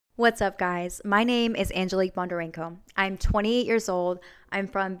What's up, guys? My name is Angelique Bondarenko. I'm 28 years old. I'm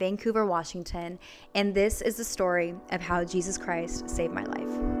from Vancouver, Washington, and this is the story of how Jesus Christ saved my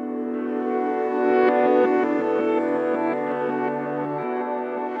life.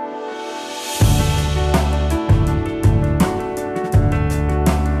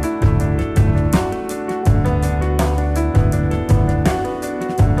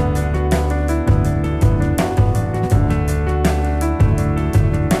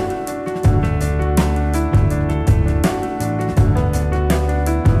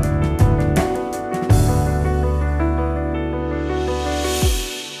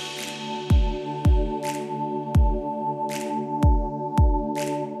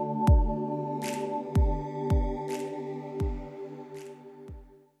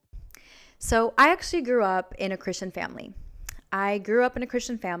 So, I actually grew up in a Christian family. I grew up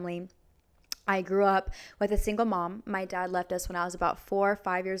with a single mom. My dad left us when I was about 4 or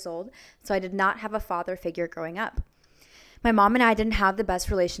 5 years old, so I did not have a father figure growing up. My mom and I didn't have the best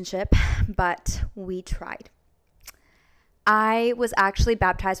relationship, but we tried. I was actually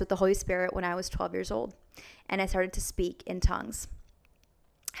baptized with the Holy Spirit when I was 12 years old, and I started to speak in tongues.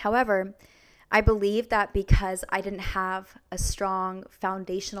 However, I believe that because I didn't have a strong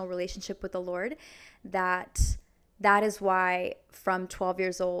foundational relationship with the Lord, that is why from 12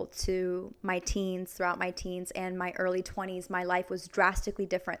 years old to my teens, throughout my teens and my early 20s, my life was drastically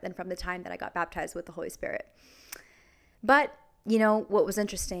different than from the time that I got baptized with the Holy Spirit. But, what was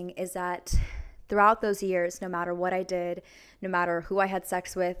interesting is that throughout those years, no matter what I did, no matter who I had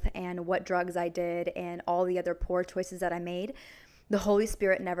sex with and what drugs I did and all the other poor choices that I made, the Holy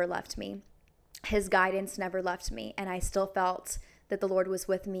Spirit never left me. His guidance never left me, and I still felt that the Lord was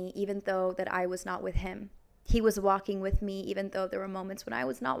with me even though that I was not with him. He was walking with me even though there were moments when I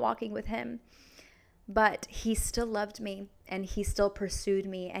was not walking with him. But he still loved me, and he still pursued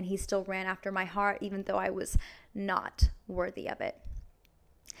me, and he still ran after my heart even though I was not worthy of it.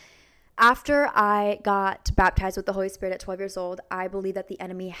 After I got baptized with the Holy Spirit at 12 years old, I believe that the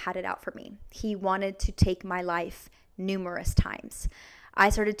enemy had it out for me. He wanted to take my life numerous times. I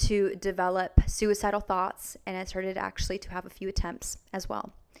started to develop suicidal thoughts, and I started actually to have a few attempts as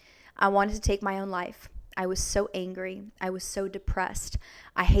well. I wanted to take my own life. I was so angry. I was so depressed.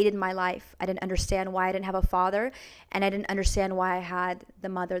 I hated my life. I didn't understand why I didn't have a father, and I didn't understand why I had the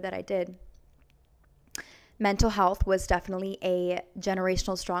mother that I did. Mental health was definitely a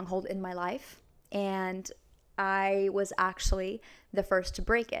generational stronghold in my life, and I was actually the first to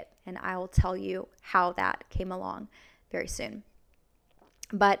break it, and I will tell you how that came along very soon.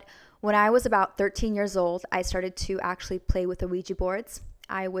 But when I was about 13 years old, I started to actually play with the Ouija boards.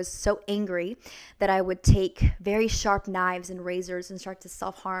 I was so angry that I would take very sharp knives and razors and start to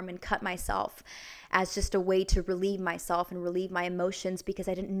self-harm and cut myself as just a way to relieve myself and relieve my emotions because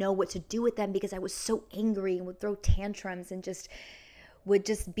I didn't know what to do with them because I was so angry and would throw tantrums and would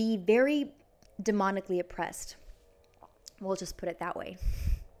just be very demonically oppressed. We'll just put it that way.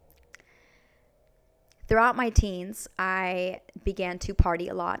 Throughout my teens, I began to party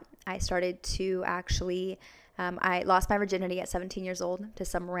a lot. I started to I lost my virginity at 17 years old to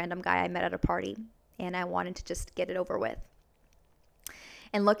some random guy I met at a party, and I wanted to just get it over with.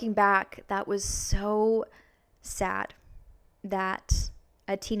 And looking back, that was so sad that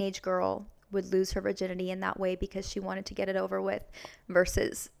a teenage girl would lose her virginity in that way because she wanted to get it over with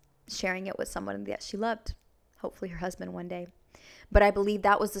versus sharing it with someone that she loved, hopefully her husband one day. But I believe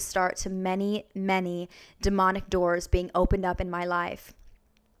that was the start to many, many demonic doors being opened up in my life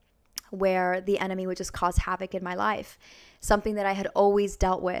where the enemy would just cause havoc in my life. Something that I had always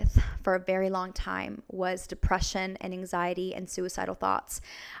dealt with for a very long time was depression and anxiety and suicidal thoughts.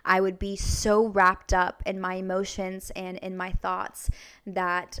 I would be so wrapped up in my emotions and in my thoughts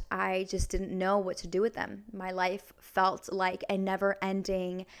that I just didn't know what to do with them. My life felt like a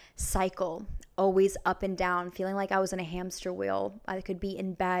never-ending cycle, always up and down, feeling like I was in a hamster wheel. I could be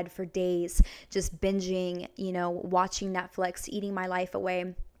in bed for days, just binging, watching Netflix, eating my life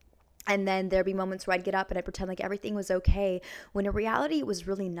away. And then there'd be moments where I'd get up and I'd pretend like everything was okay, when in reality it was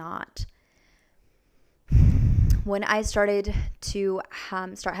really not. When I started to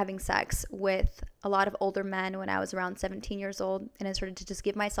start having sex with a lot of older men when I was around 17 years old, and I started to just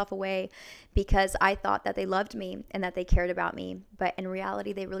give myself away because I thought that they loved me and that they cared about me, but in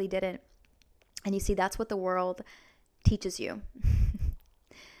reality they really didn't. And you see, that's what the world teaches you.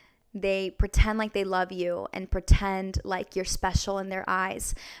 They pretend like they love you and pretend like you're special in their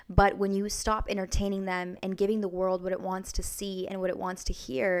eyes. But when you stop entertaining them and giving the world what it wants to see and what it wants to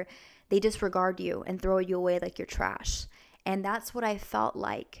hear, they disregard you and throw you away like you're trash. And that's what I felt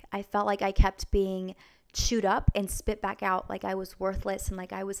like. I felt like I kept being chewed up and spit back out like I was worthless and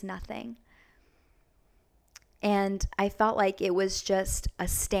like I was nothing. And I felt like it was just a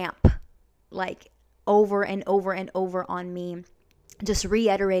stamp, like over and over and over on me, just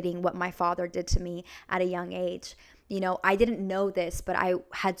reiterating what my father did to me at a young age. I didn't know this, but I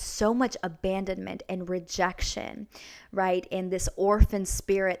had so much abandonment and rejection, right? And this orphan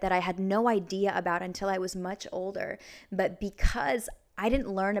spirit that I had no idea about until I was much older. But because I didn't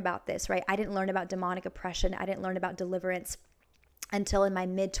learn about this, right? I didn't learn about demonic oppression. I didn't learn about deliverance until in my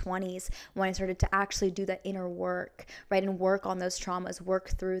mid-20s, when I started to actually do the inner work, right? And work on those traumas,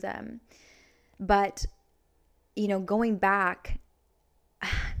 work through them. But, going back,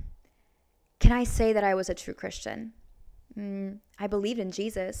 can I say that I was a true Christian? I believed in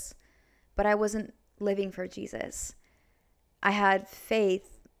Jesus, but I wasn't living for Jesus. I had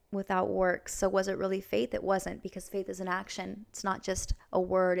faith without works. So was it really faith? It wasn't, because faith is an action. It's not just a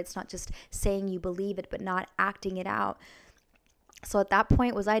word. It's not just saying you believe it, but not acting it out. So at that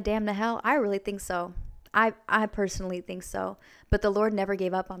point, was I damned to hell? I really think so. I personally think so. But the Lord never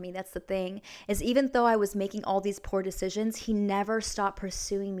gave up on me. That's the thing, is even though I was making all these poor decisions, he never stopped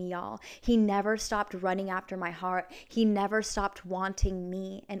pursuing me, y'all. He never stopped running after my heart. He never stopped wanting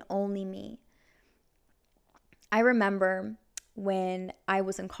me and only me. I remember when I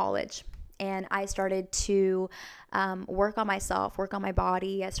was in college and I started to work on myself, work on my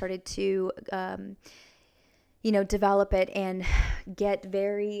body. I started to, develop it and get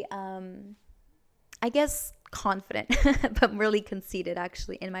very, confident, but really conceited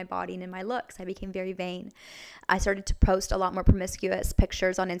actually in my body and in my looks. I became very vain. I started to post a lot more promiscuous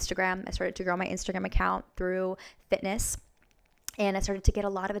pictures on Instagram. I started to grow my Instagram account through fitness, and I started to get a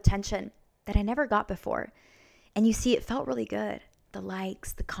lot of attention that I never got before. And you see, it felt really good. The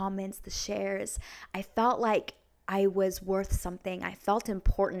likes, the comments, the shares. I felt like I was worth something. I felt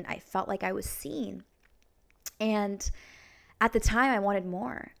important. I felt like I was seen. And at the time, I wanted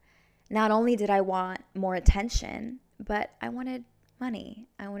more. Not only did I want more attention, but I wanted money.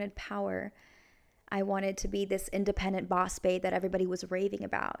 I wanted power. I wanted to be this independent boss babe that everybody was raving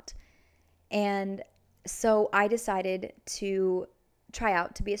about. And so I decided to try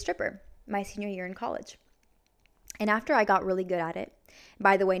out to be a stripper my senior year in college. And after I got really good at it,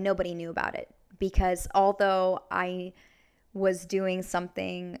 by the way, nobody knew about it, because although I was doing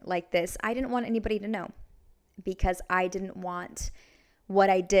something like this, I didn't want anybody to know, because I didn't want what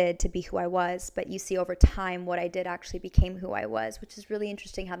I did to be who I was. But you see, over time, what I did actually became who I was, which is really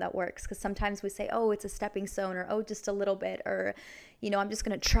interesting how that works. Because sometimes we say, oh, it's a stepping stone, or oh, just a little bit, or, I'm just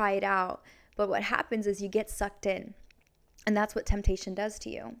going to try it out. But what happens is you get sucked in. And that's what temptation does to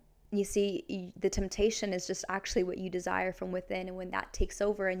you. You see, the temptation is just actually what you desire from within. And when that takes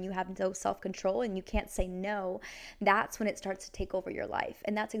over and you have no self-control and you can't say no, that's when it starts to take over your life.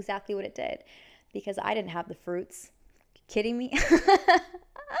 And that's exactly what it did, because I didn't have the fruits. Kidding me?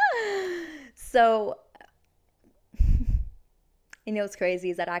 So, what's crazy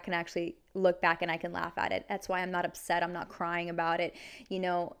is that I can actually look back and I can laugh at it. That's why I'm not upset. I'm not crying about it,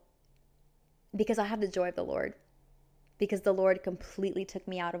 because I have the joy of the Lord. Because the Lord completely took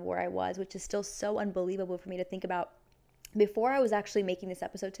me out of where I was, which is still so unbelievable for me to think about. Before I was actually making this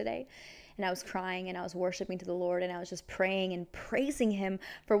episode today, and I was crying and I was worshiping to the Lord, and I was just praying and praising him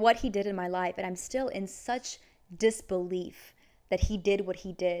for what he did in my life. And I'm still in such disbelief that he did what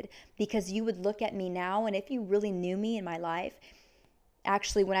he did, because you would look at me now, and if you really knew me in my life,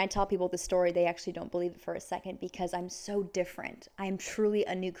 actually, when I tell people the story, they actually don't believe it for a second, because I'm so different. I am truly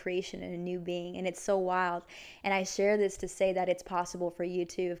a new creation and a new being, and it's so wild. And I share this to say that it's possible for you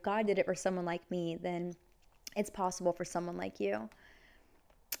too. If God did it for someone like me, then it's possible for someone like you.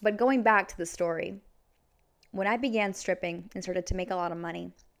 But going back to the story, when I began stripping and started to make a lot of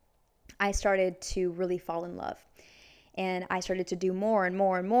money, I started to really fall in love. And I started to do more and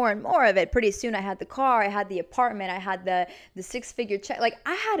more and more and more of it. Pretty soon I had the car, I had the apartment, I had the 6-figure check. Like,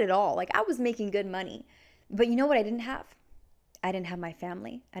 I had it all. Like, I was making good money. But you know what I didn't have? I didn't have my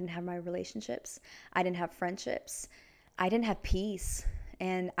family. I didn't have my relationships. I didn't have friendships. I didn't have peace.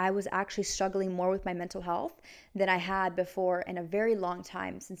 And I was actually struggling more with my mental health than I had before in a very long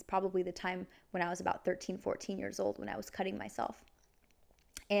time, since probably the time when I was about 13, 14 years old, when I was cutting myself.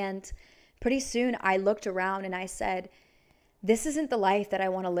 And pretty soon I looked around and I said, this isn't the life that I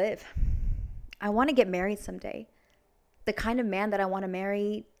want to live. I want to get married someday. The kind of man that I want to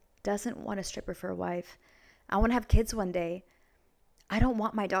marry doesn't want a stripper for a wife. I want to have kids one day. I don't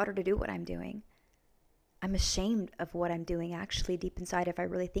want my daughter to do what I'm doing. I'm ashamed of what I'm doing, actually, deep inside, if I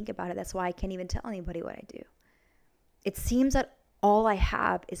really think about it. That's why I can't even tell anybody what I do. It seems that all I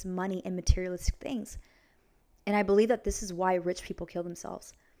have is money and materialistic things. And I believe that this is why rich people kill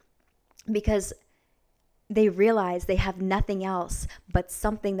themselves. Because they realize they have nothing else but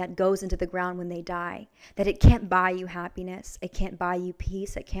something that goes into the ground when they die, that it can't buy you happiness, it can't buy you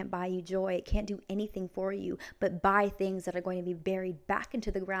peace, it can't buy you joy, it can't do anything for you but buy things that are going to be buried back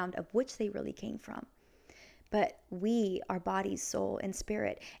into the ground of which they really came from. But we are body, soul, and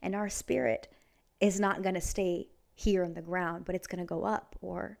spirit, and our spirit is not going to stay here on the ground, but it's going to go up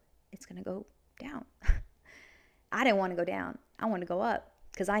or it's going to go down. I didn't want to go down. I wanted to go up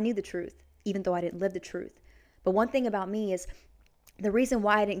because I knew the truth, even though I didn't live the truth. But one thing about me is the reason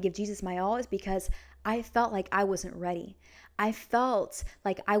why I didn't give Jesus my all is because I felt like I wasn't ready. I felt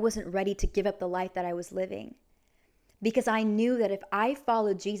like I wasn't ready to give up the life that I was living. Because I knew that if I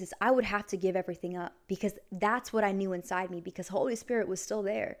followed Jesus, I would have to give everything up, because that's what I knew inside me, because Holy Spirit was still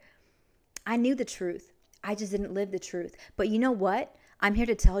there. I knew the truth. I just didn't live the truth. But you know what? I'm here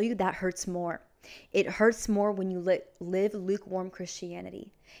to tell you that hurts more. It hurts more when you live lukewarm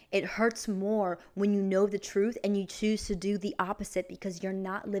Christianity. It hurts more when you know the truth and you choose to do the opposite because you're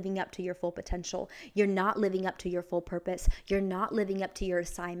not living up to your full potential. You're not living up to your full purpose. You're not living up to your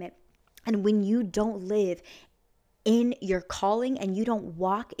assignment. And when you don't live in your calling and you don't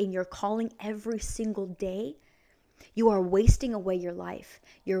walk in your calling every single day, you are wasting away your life.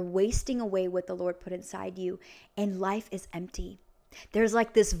 You're wasting away what the Lord put inside you, and life is empty. There's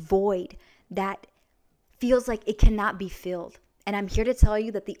like this void that feels like it cannot be filled. And I'm here to tell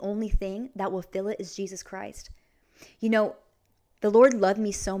you that the only thing that will fill it is Jesus Christ. You know, the Lord loved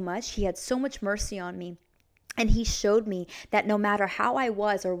me so much. He had so much mercy on me. And he showed me that no matter how I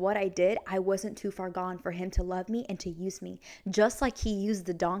was or what I did, I wasn't too far gone for him to love me and to use me. Just like he used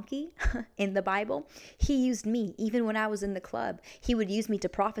the donkey in the Bible, he used me. Even when I was in the club, he would use me to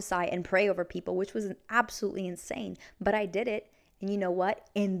prophesy and pray over people, which was absolutely insane. But I did it. And you know what?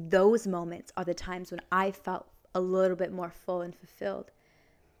 In those moments are the times when I felt a little bit more full and fulfilled.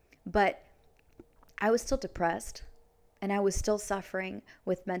 But I was still depressed and I was still suffering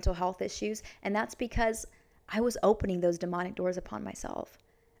with mental health issues. And that's because I was opening those demonic doors upon myself.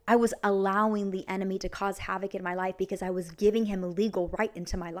 I was allowing the enemy to cause havoc in my life because I was giving him a legal right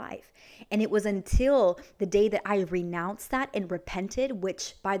into my life. And it was until the day that I renounced that and repented,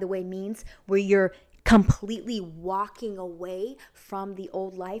 which, by the way, means where you're completely walking away from the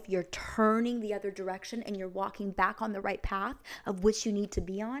old life, you're turning the other direction and you're walking back on the right path of which you need to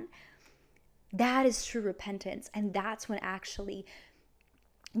be on. That is true repentance. And that's when actually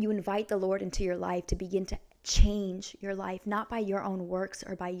you invite the Lord into your life to begin to change your life, not by your own works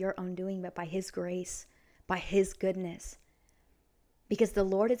or by your own doing, but by his grace, by his goodness. Because the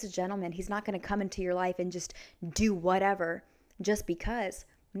Lord is a gentleman. He's not going to come into your life and just do whatever just because.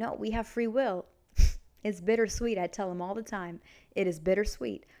 No, we have free will. It's bittersweet. I tell him all the time. It is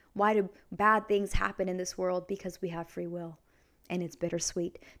bittersweet. Why do bad things happen in this world? Because we have free will. And it's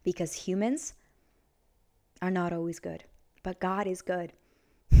bittersweet because humans are not always good. But God is good.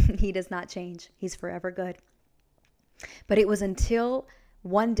 He does not change. He's forever good. But it was until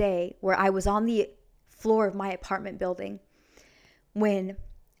one day where I was on the floor of my apartment building when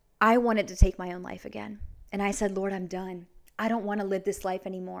I wanted to take my own life again. And I said, Lord, I'm done. I don't want to live this life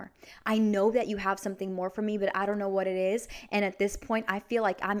anymore. I know that you have something more for me, but I don't know what it is. And at this point, I feel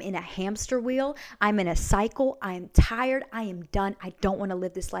like I'm in a hamster wheel. I'm in a cycle. I'm tired. I am done. I don't want to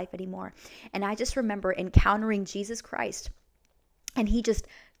live this life anymore. And I just remember encountering Jesus Christ. And he just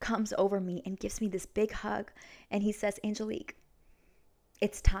comes over me and gives me this big hug. And he says, Angelique,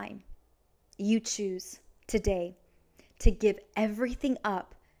 it's time. You choose today to give everything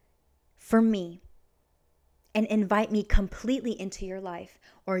up for me and invite me completely into your life,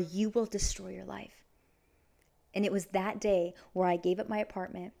 or you will destroy your life. And it was that day where I gave up my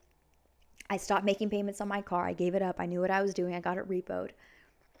apartment. I stopped making payments on my car. I gave it up. I knew what I was doing. I got it repoed.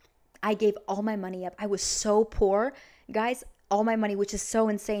 I gave all my money up. I was so poor. Guys, all my money, which is so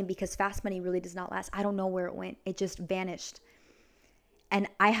insane because fast money really does not last. I don't know where it went. It just vanished. And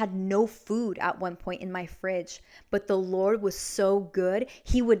I had no food at one point in my fridge, but the Lord was so good.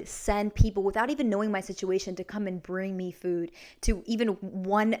 He would send people without even knowing my situation to come and bring me food. To even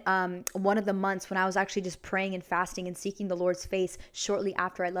one of the months when I was actually just praying and fasting and seeking the Lord's face shortly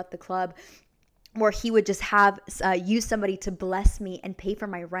after I left the club, where he would just have use somebody to bless me and pay for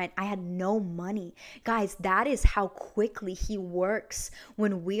my rent. I had no money. Guys, that is how quickly he works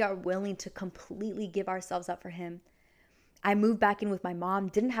when we are willing to completely give ourselves up for him. I moved back in with my mom,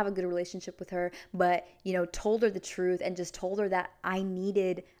 didn't have a good relationship with her, but, told her the truth and just told her that I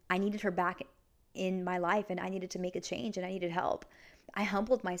needed her back in my life and I needed to make a change and I needed help. I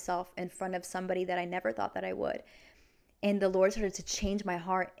humbled myself in front of somebody that I never thought that I would. And the Lord started to change my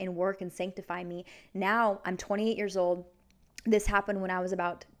heart and work and sanctify me. Now I'm 28 years old. This happened when I was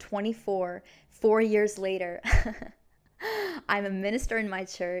about 24, 4 years later. I'm a minister in my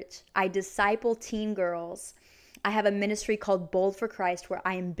church. I disciple teen girls. I have a ministry called Bold for Christ where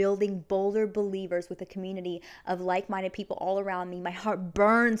I am building bolder believers with a community of like-minded people all around me. My heart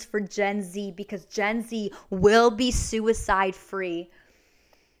burns for Gen Z because Gen Z will be suicide free.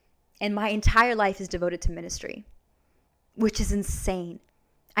 And my entire life is devoted to ministry, which is insane.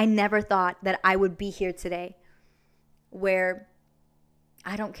 I never thought that I would be here today where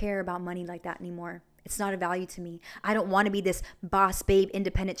I don't care about money like that anymore. It's not a value to me. I don't want to be this boss babe,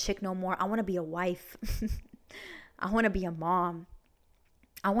 independent chick no more. I want to be a wife. I want to be a mom.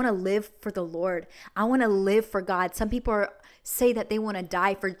 I want to live for the Lord. I want to live for God. Some people say that they want to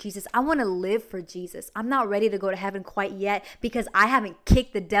die for Jesus. I want to live for Jesus. I'm not ready to go to heaven quite yet because I haven't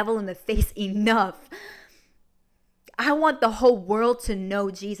kicked the devil in the face enough. I want the whole world to know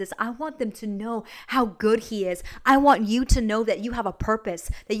Jesus. I want them to know how good he is. I want you to know that you have a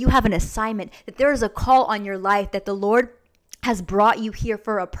purpose, that you have an assignment, that there is a call on your life, that the Lord has brought you here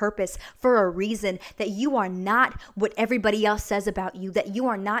for a purpose, for a reason, that you are not what everybody else says about you, that you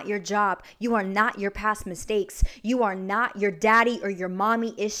are not your job, you are not your past mistakes, you are not your daddy or your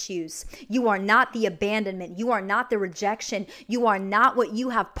mommy issues, you are not the abandonment, you are not the rejection, you are not what you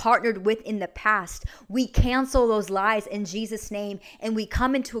have partnered with in the past. We cancel those lies in Jesus' name and we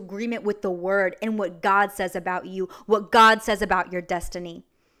come into agreement with the word and what God says about you, what God says about your destiny.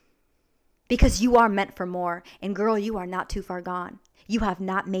 Because you are meant for more. And girl, you are not too far gone. You have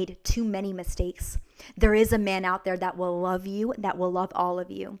not made too many mistakes. There is a man out there that will love you, that will love all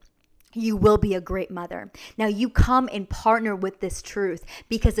of you. You will be a great mother. Now you come and partner with this truth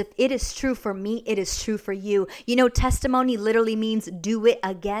because if it is true for me, it is true for you. You know, testimony literally means do it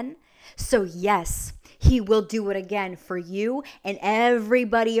again. So yes, he will do it again for you and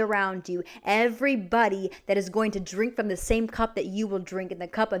everybody around you, everybody that is going to drink from the same cup that you will drink, in the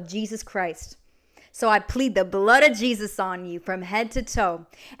cup of Jesus Christ. So I plead the blood of Jesus on you from head to toe,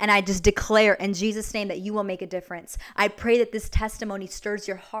 and I just declare in Jesus' name that you will make a difference. I pray that this testimony stirs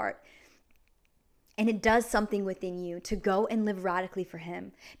your heart and it does something within you to go and live radically for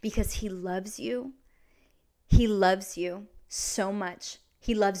him because he loves you. He loves you so much.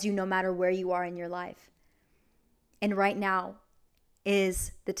 He loves you no matter where you are in your life. And right now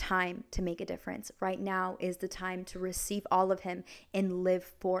is the time to make a difference. Right now is the time to receive all of him and live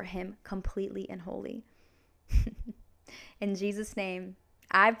for him completely and wholly. In Jesus' name,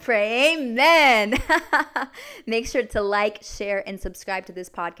 I pray, amen. Make sure to like, share, and subscribe to this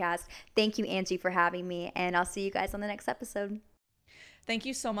podcast. Thank you, Angie, for having me, and I'll see you guys on the next episode. Thank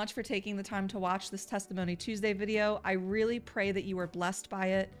you so much for taking the time to watch this Testimony Tuesday video. I really pray that you were blessed by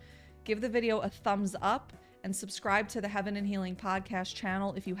it. Give the video a thumbs up and subscribe to the Heaven and Healing podcast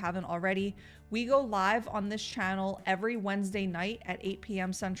channel if you haven't already. We go live on this channel every Wednesday night at 8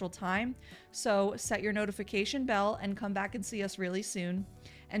 p.m. Central Time. So set your notification bell and come back and see us really soon.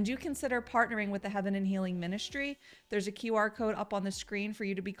 And do consider partnering with the Heaven and Healing Ministry. There's a QR code up on the screen for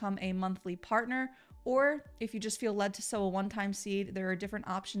you to become a monthly partner. Or if you just feel led to sow a one-time seed, there are different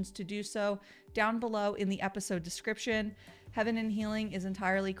options to do so down below in the episode description. Heaven and Healing is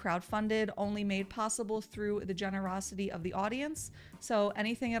entirely crowdfunded, only made possible through the generosity of the audience. So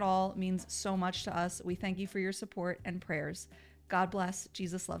anything at all means so much to us. We thank you for your support and prayers. God bless.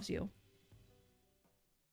 Jesus loves you.